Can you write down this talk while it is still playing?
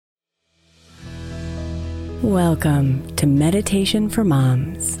Welcome to Meditation for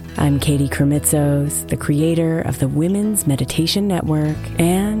Moms. I'm Katie Kremitzos, the creator of the Women's Meditation Network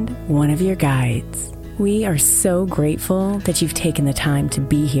and one of your guides. We are so grateful that you've taken the time to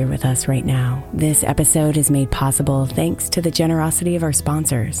be here with us right now. This episode is made possible thanks to the generosity of our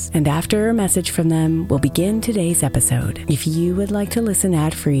sponsors. And after a message from them, we'll begin today's episode. If you would like to listen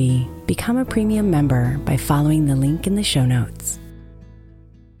ad-free, become a premium member by following the link in the show notes.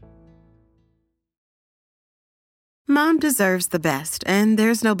 Mom deserves the best, and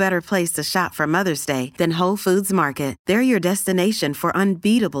there's no better place to shop for Mother's Day than Whole Foods Market. They're your destination for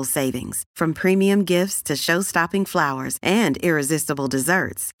unbeatable savings, from premium gifts to show-stopping flowers and irresistible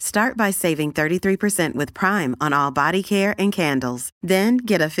desserts. Start by saving 33% with Prime on all body care and candles. Then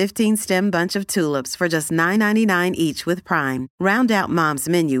get a 15-stem bunch of tulips for just $9.99 each with Prime. Round out Mom's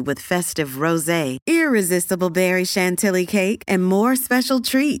menu with festive rosé, irresistible berry chantilly cake, and more special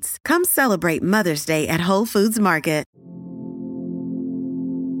treats. Come celebrate Mother's Day at Whole Foods Market.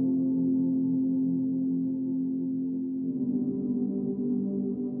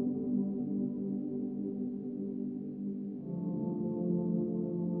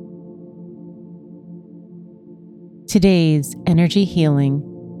 Today's energy healing,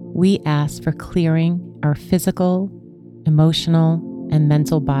 we ask for clearing our physical, emotional, and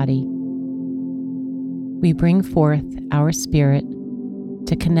mental body. We bring forth our spirit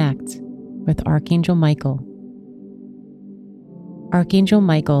to connect with Archangel Michael. Archangel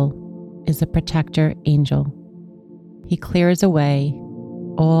Michael is a protector angel. He clears away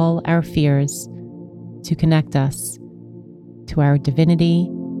all our fears to connect us to our divinity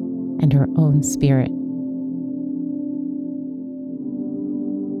and our own spirit.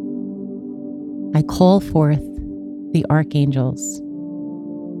 I call forth the archangels,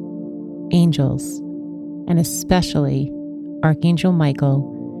 angels, and especially Archangel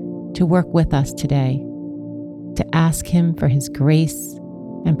Michael to work with us today, to ask him for his grace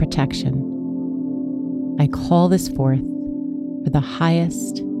and protection. I call this forth for the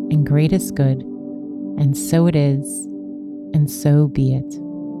highest and greatest good, and so it is, and so be it.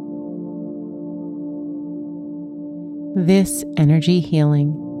 This energy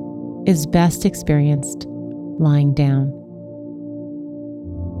healing is best experienced lying down.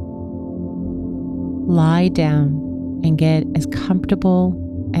 Lie down and get as comfortable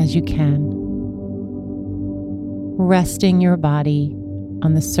as you can, resting your body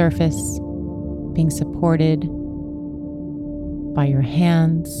on the surface, being supported by your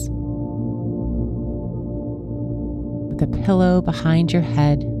hands, with a pillow behind your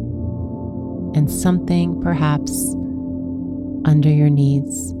head and something perhaps under your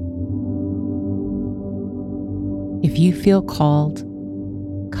knees. If you feel called,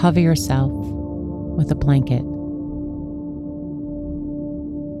 cover yourself with a blanket.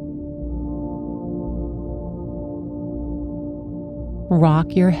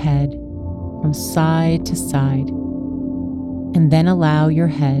 Rock your head from side to side, and then allow your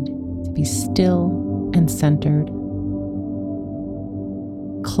head to be still and centered.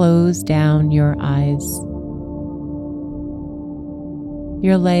 Close down your eyes.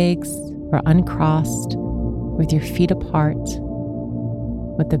 Your legs are uncrossed, with your feet apart,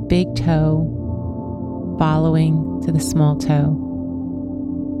 with the big toe following to the small toe,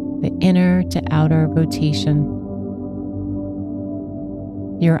 the inner to outer rotation.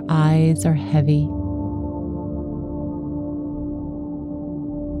 Your eyes are heavy.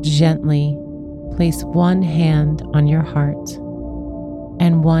 Gently place one hand on your heart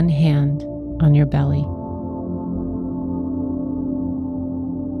and one hand on your belly.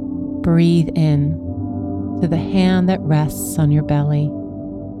 Breathe in to the hand that rests on your belly.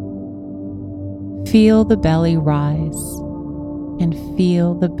 Feel the belly rise and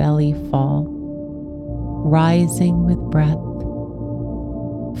feel the belly fall, rising with breath,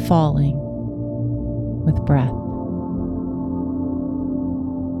 falling with breath.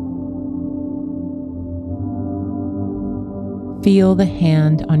 Feel the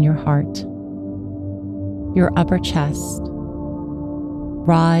hand on your heart, your upper chest.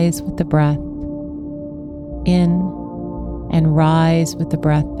 Rise with the breath in and rise with the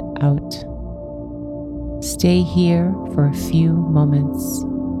breath out. Stay here for a few moments.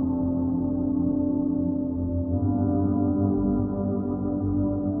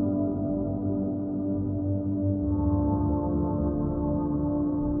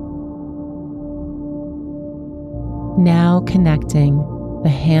 Now connecting the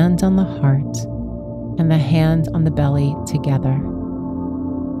hand on the heart and the hand on the belly together.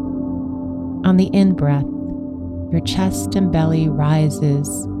 On the in-breath, your chest and belly rises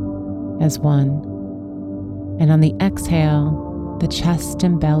as one, and on the exhale, the chest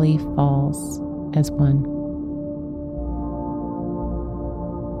and belly falls as one.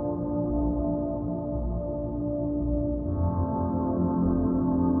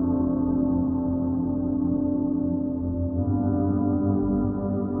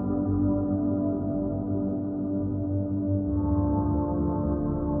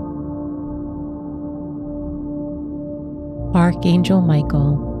 Archangel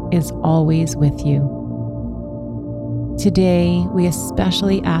Michael is always with you. Today, we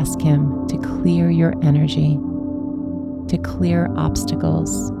especially ask him to clear your energy, to clear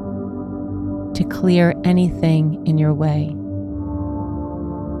obstacles, to clear anything in your way.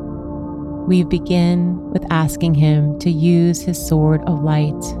 We begin with asking him to use his sword of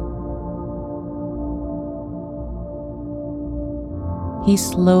light. He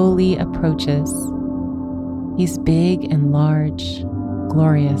slowly approaches. He's big and large,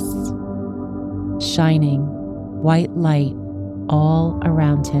 glorious, shining white light all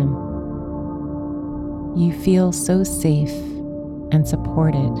around him. You feel so safe and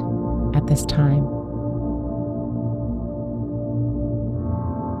supported at this time.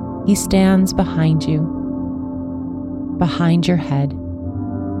 He stands behind you, behind your head,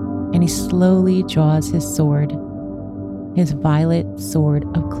 and he slowly draws his sword, his violet sword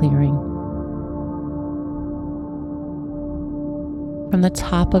of clearing. From the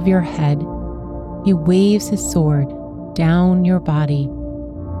top of your head, he waves his sword down your body,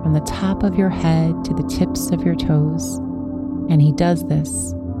 from the top of your head to the tips of your toes, and he does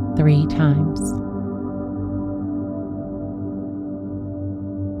this 3 times.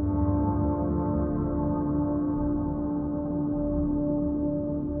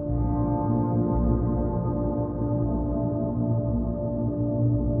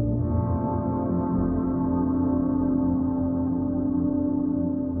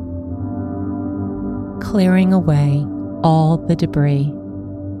 Clearing away all the debris,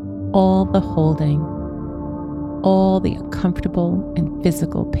 all the holding, all the uncomfortable and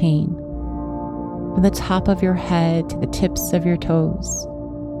physical pain. From the top of your head to the tips of your toes,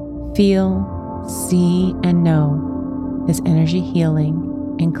 feel, see, and know this energy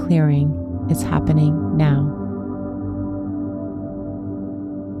healing and clearing is happening now.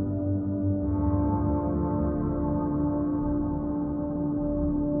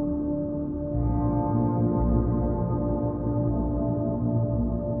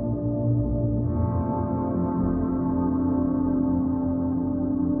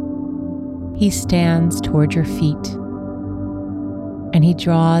 He stands toward your feet, and he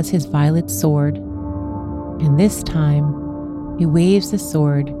draws his violet sword, and this time he waves the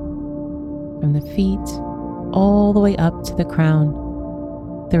sword from the feet all the way up to the crown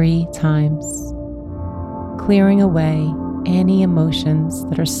 3 times, clearing away any emotions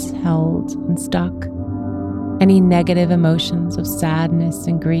that are held and stuck, any negative emotions of sadness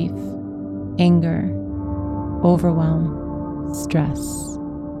and grief, anger, overwhelm, stress.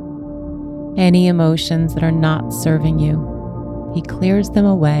 Any emotions that are not serving you, he clears them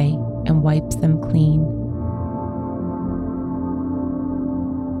away and wipes them clean.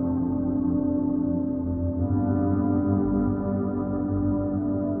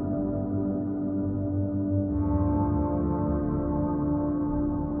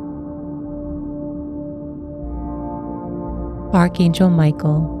 Archangel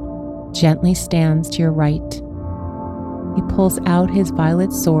Michael gently stands to your right. He pulls out his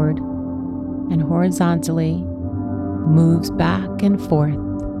violet sword and horizontally moves back and forth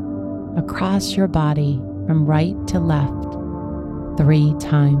across your body from right to left 3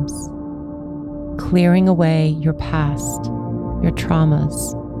 times, clearing away your past, your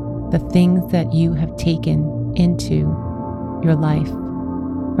traumas, the things that you have taken into your life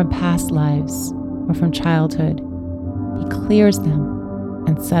from past lives or from childhood. He clears them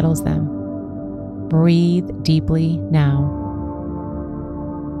and settles them. Breathe deeply now.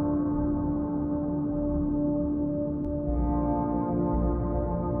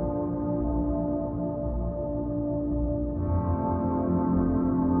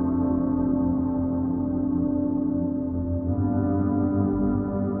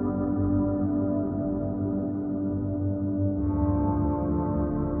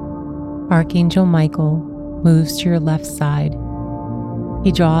 Archangel Michael moves to your left side.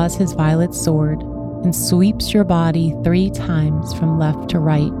 He draws his violet sword and sweeps your body 3 times from left to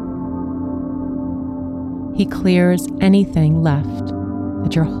right. He clears anything left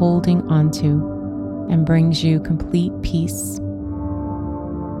that you're holding onto and brings you complete peace,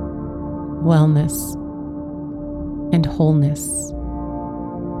 wellness, and wholeness.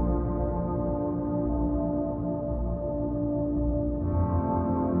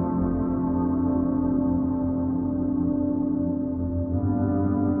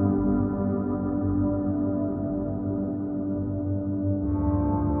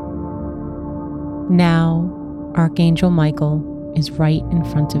 Now, Archangel Michael is right in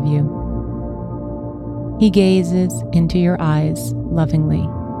front of you. He gazes into your eyes lovingly.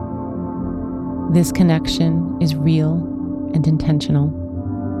 This connection is real and intentional.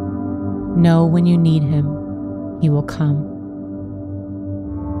 Know when you need him, he will come.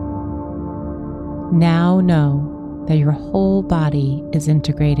 Now know that your whole body is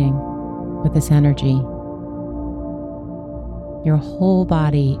integrating with this energy. Your whole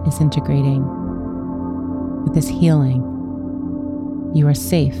body is integrating with this healing. You are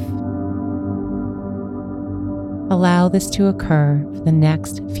safe. Allow this to occur for the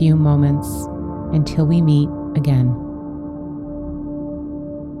next few moments until we meet again.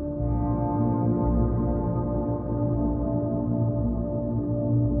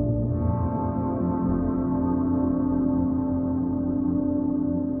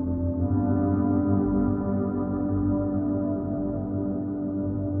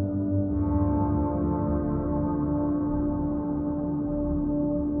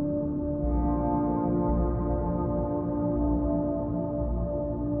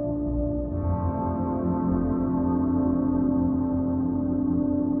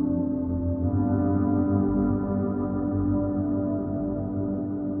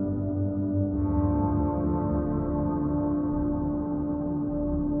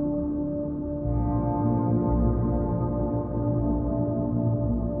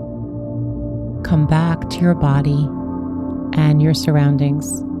 Come back to your body and your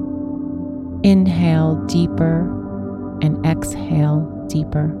surroundings. Inhale deeper and exhale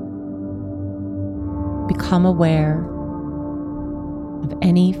deeper. Become aware of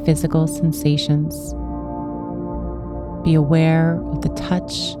any physical sensations. Be aware of the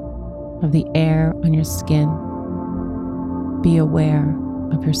touch of the air on your skin. Be aware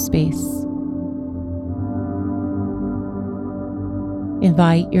of your space.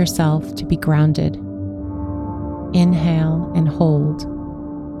 Invite yourself to be grounded. Inhale and hold.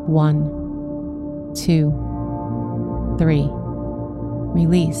 1, 2, 3.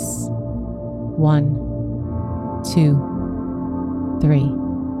 Release. 1, 2, 3.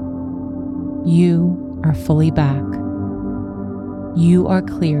 You are fully back. You are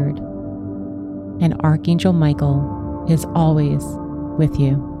cleared, and Archangel Michael is always with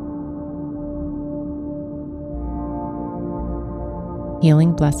you.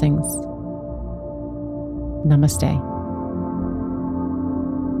 Healing blessings. Namaste.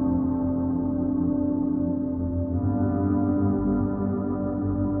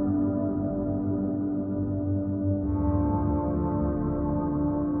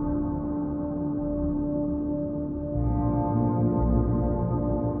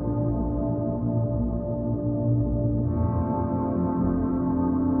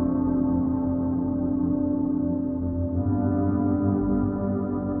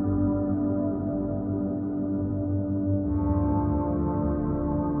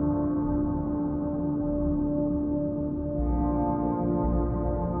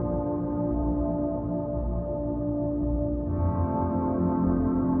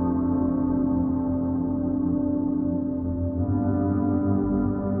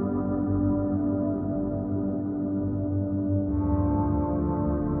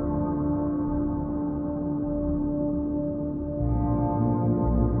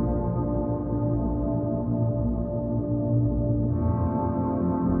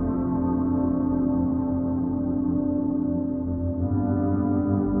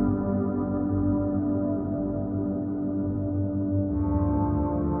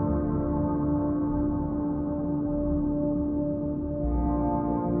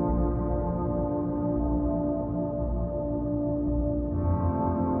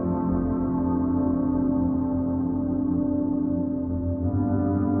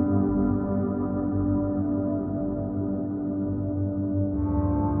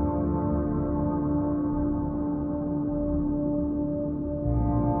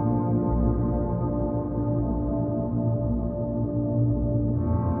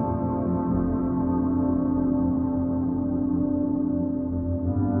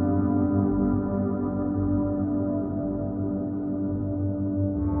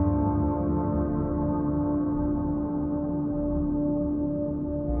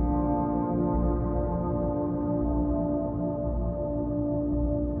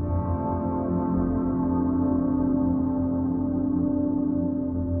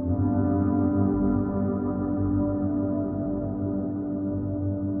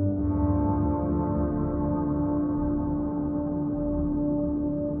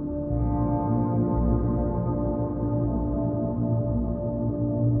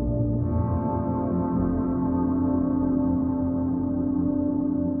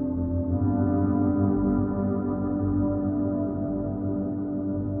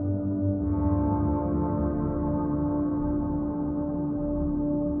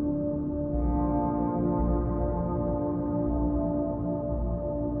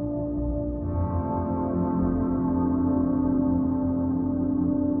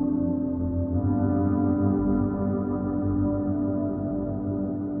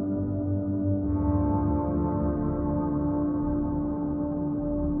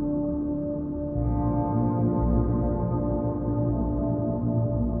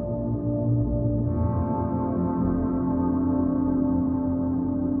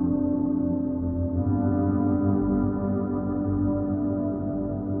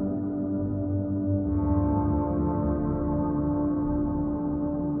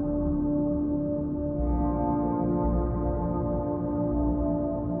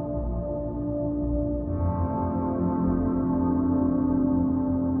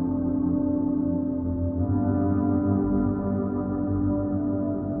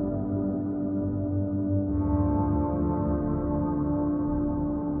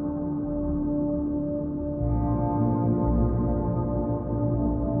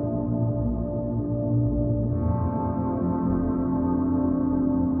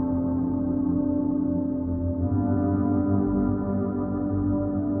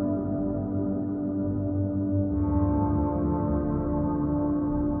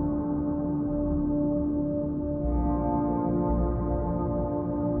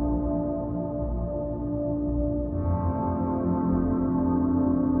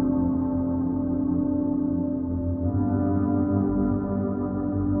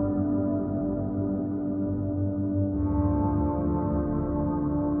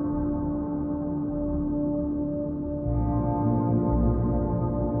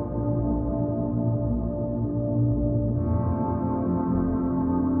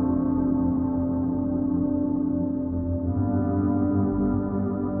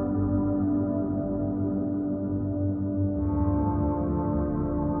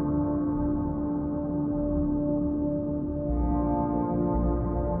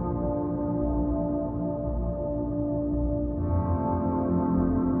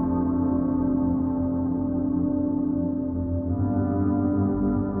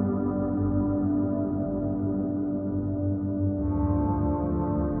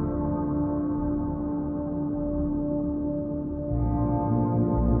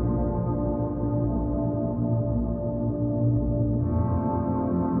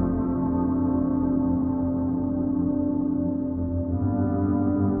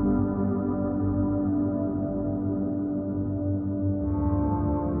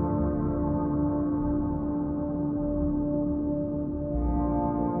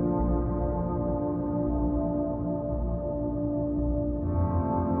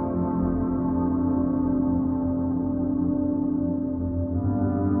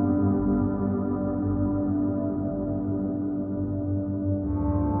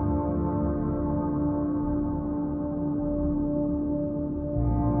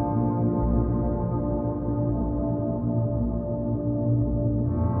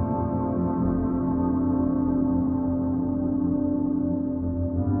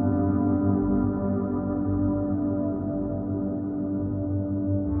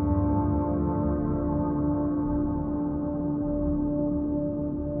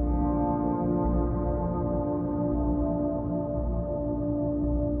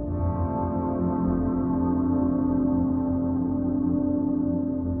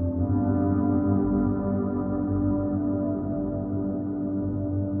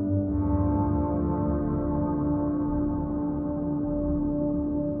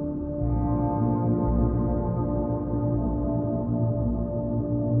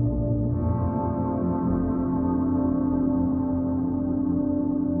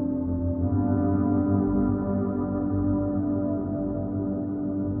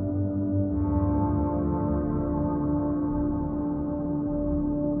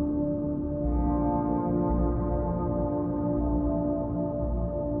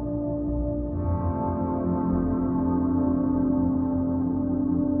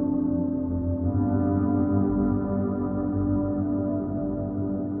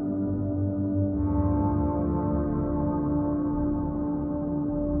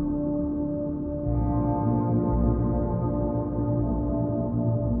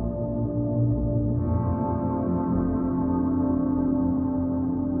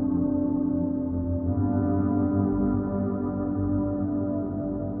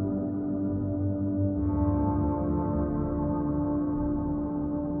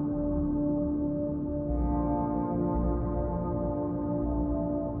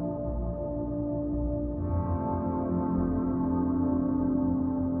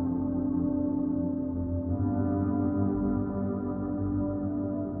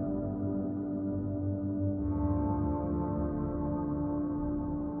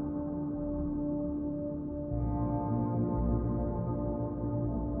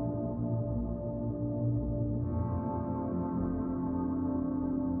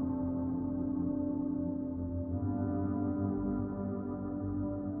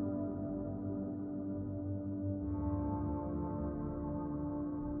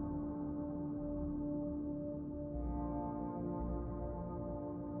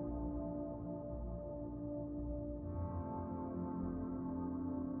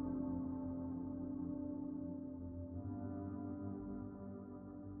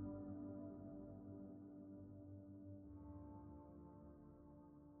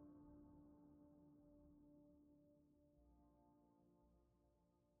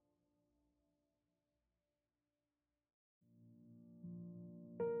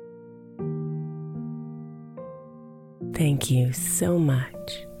 Thank you so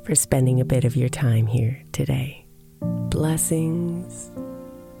much for spending a bit of your time here today. Blessings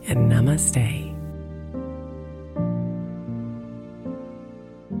and namaste.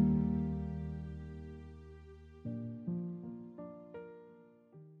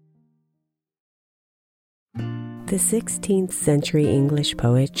 The 16th century English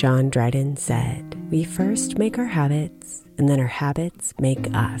poet John Dryden said, "We first make our habits, and then our habits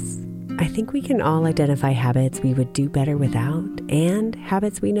make us." I think we can all identify habits we would do better without, and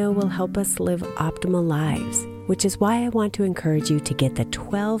habits we know will help us live optimal lives, which is why I want to encourage you to get the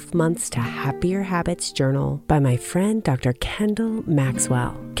 12 Months to Happier Habits journal by my friend Dr. Kendall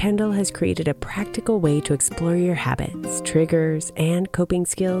Maxwell. Kendall has created a practical way to explore your habits, triggers, and coping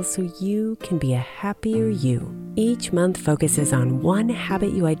skills so you can be a happier you. Each month focuses on one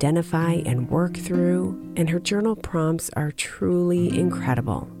habit you identify and work through, and her journal prompts are truly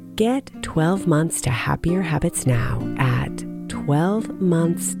incredible. Get 12 Months to Happier Habits now at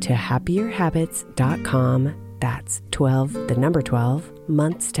 12monthstohappierhabits.com. That's 12, the number 12,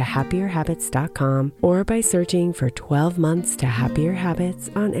 monthstohappierhabits.com, or by searching for 12 Months to Happier Habits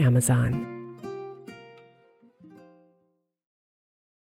on Amazon.